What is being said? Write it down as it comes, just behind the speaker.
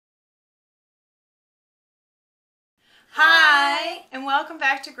Hi, and welcome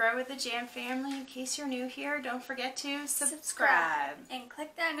back to Grow with the J.A.N family. In case you're new here, don't forget to subscribe. And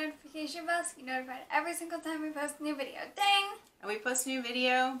click that notification bell so you're notified every single time we post a new video. Ding! And we post a new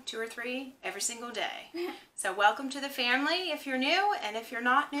video, 2 or 3, every single day. So welcome to the family if you're new, and if you're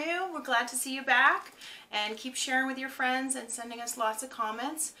not new, we're glad to see you back. And keep sharing with your friends and sending us lots of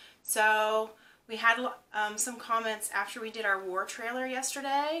comments. So we had some comments after we did our war trailer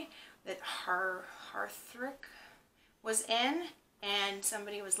yesterday that Hrithik was in, and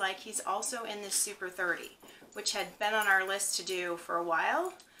somebody was like, he's also in this Super 30, which had been on our list to do for a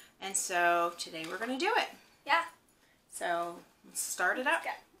while, and so today we're going to do it. Yeah. So let's start it up.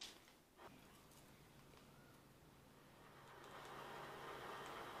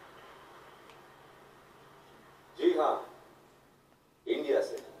 जी हाँ, India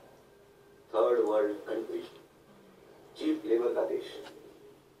से third world country, cheap labour का देश।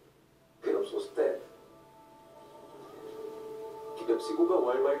 फिर हम सोचते हैं कि PepsiCo का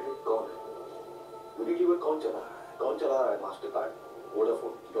वर्ल्ड वाइड हेड कौन है? यूनिलीवर कौन चला रहा है? Master card,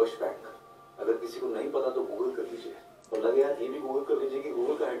 Vodafone, डॉच bank. अगर किसी को नहीं पता तो गूगल कर लीजिए, और लगे यार ये भी गूगल कर लीजिए कि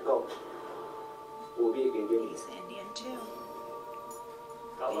गूगल का हेड कौन है? वो भी एक इंडियन है।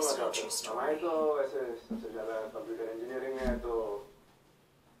 हमारे तो वैसे सबसे ज्यादा कंप्यूटर इंजीनियरिंग है, तो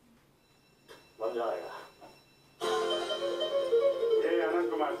बन जाएगा। ये अनंत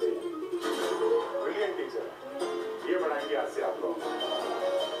कुमार जी, ब्रिलियंट टीचर है। ये पढ़ाएंगे आज से आप लोग।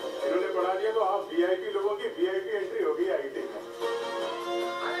 इन्होंने पढ़ा दिया तो आप वीआईपी लोगों की वीआईपी एंट्री होगी आईटी में।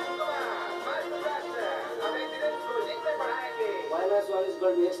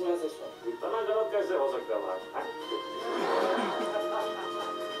 इतना गलत कैसे हो सकता है भाई?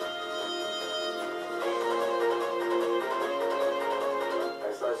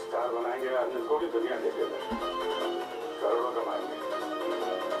 ऐसा स्टार बनाएंगे आदमी को भी दुनिया देखेगा, करोड़ों कमाएंगे।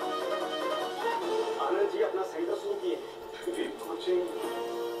 आनंद जी अपना सही तो शुरू किए। कोचिंग,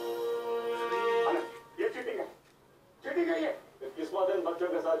 ये चीटिंग है, चीटिंग है ये। किस्मत इन बच्चों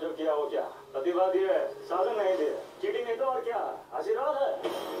के साथ जो किया वो क्या? प्रतिभा दिए, साधन नहीं दिए, चीटिंग नहीं तो और क्या? आशीर्वाद है।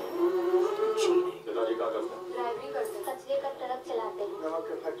 पिताजी क्या करते हैं? ड्राइवरी करते हैं, कचरे का ट्रक चलाते हैं, नमक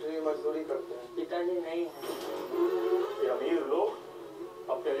की फैक्ट्री मजदूरी करते हैं। पिताजी नहीं है। ये अमीर लोग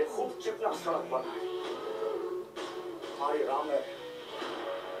अपने लिए खूब चिकना सड़क बनाए, हमारी राह में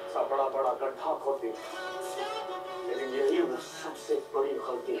सब बड़ा बड़ा गड्ढा खोदते हैं, लेकिन यही वो सबसे बड़ी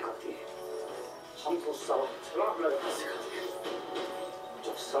गलती करती है। हमको सड़क छलांग लगाना सिखाती है।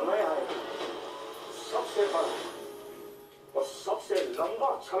 जब समय आए सबसे बड़ा और सबसे लंबा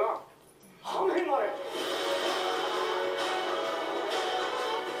छलांग हम ही मारे।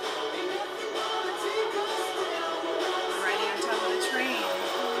 Riding on top of the train.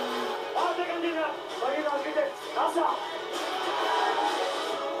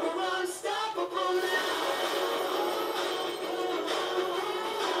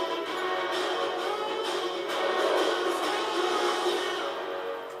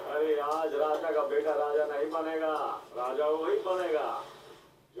 अरे आज राजा का बेटा राजा नहीं बनेगा, राजा वही बनेगा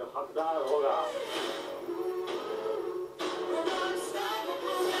जो हकदार होगा।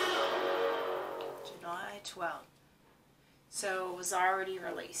 July 12th. So it was already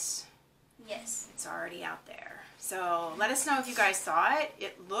released. Yes. It's already out there. So let us know if you guys saw it.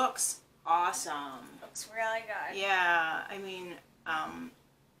 It looks awesome. Looks really good. Yeah, I mean,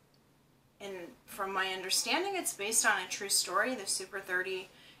 and from my understanding, it's based on a true story. The Super 30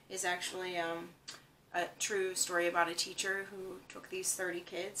 is actually a true story about a teacher who took these 30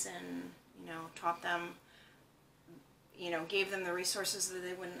 kids and, taught them, gave them the resources that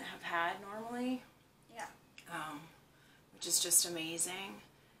they wouldn't have had normally. Yeah. Which is just amazing.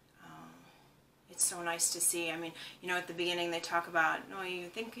 It's so nice to see. I mean, at the beginning they talk about, no, you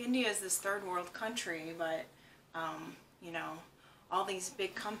think India is this third world country, but, all these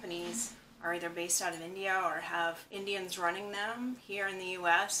big companies are either based out of India or have Indians running them. Here in the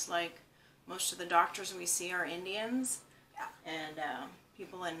U.S., like, most of the doctors we see are Indians. Yeah. And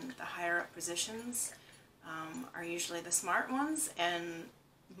people in the higher up positions are usually the smart ones, and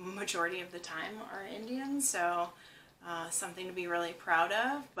majority of the time are Indians. So something to be really proud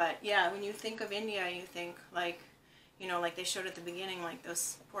of. But yeah, when you think of India, you think like they showed at the beginning, like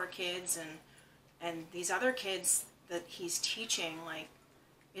those poor kids and these other kids that he's teaching. Like,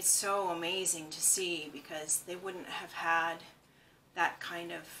 it's so amazing to see, because they wouldn't have had that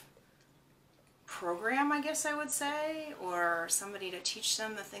kind of program, I guess I would say, or somebody to teach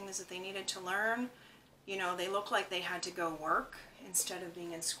them the things that they needed to learn. They look like they had to go work instead of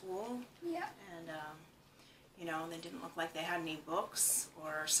being in school. Yeah. And they didn't look like they had any books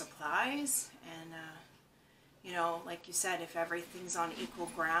or supplies. And like you said, if everything's on equal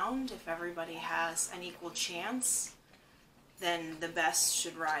ground, if everybody has an equal chance, then the best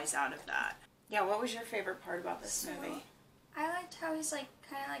should rise out of that. Yeah, what was your favorite part about this movie? I liked how he's like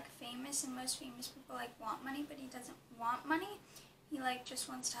kind of like famous, and most famous people like want money, but he doesn't want money. He like just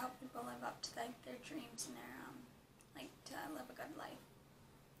wants to help people live up to like their dreams and their like to live a good life.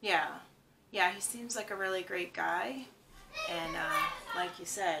 Yeah, he seems like a really great guy, and like you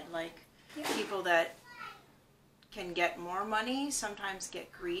said, like people that can get more money sometimes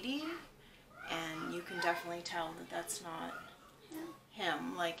get greedy, and you can definitely tell that that's not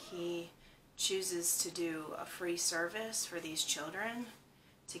him. Like, he chooses to do a free service for these children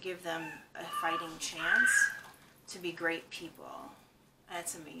to give them a fighting chance to be great people.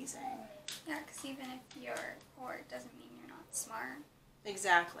 That's amazing. Yeah, because even if you're poor, it doesn't mean you're not smart.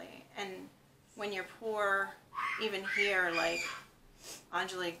 Exactly. And when you're poor, even here, like,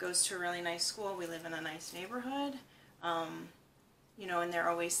 Anjali goes to a really nice school. We live in a nice neighborhood. You know, and they're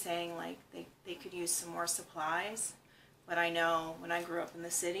always saying, like, they could use some more supplies. But I know when I grew up in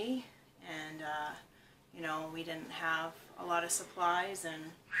the city, and, you know, we didn't have a lot of supplies, and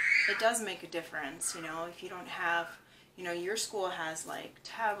it does make a difference, you know, if you don't have, you know, your school has, like,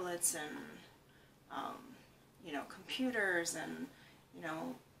 tablets and, you know, computers, and, you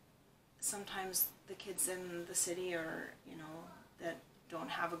know, sometimes the kids in the city or, you know, that don't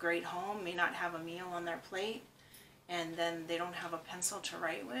have a great home may not have a meal on their plate, and then they don't have a pencil to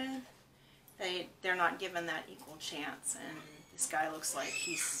write with. They're not given that equal chance, and this guy looks like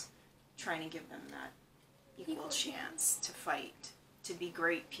he's trying to give them that equal chance to fight, to be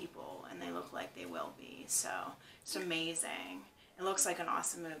great people, and they look like they will be. So it's amazing. It looks like an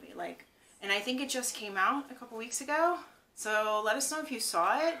awesome movie. Like, and I think it just came out a couple weeks ago, so let us know if you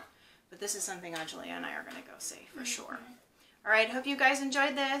saw it. But this is something Anjali and I are going to go see for sure. All right, hope you guys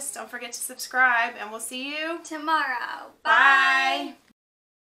enjoyed this. Don't forget to subscribe, and we'll see you Tomorrow. Bye. Bye.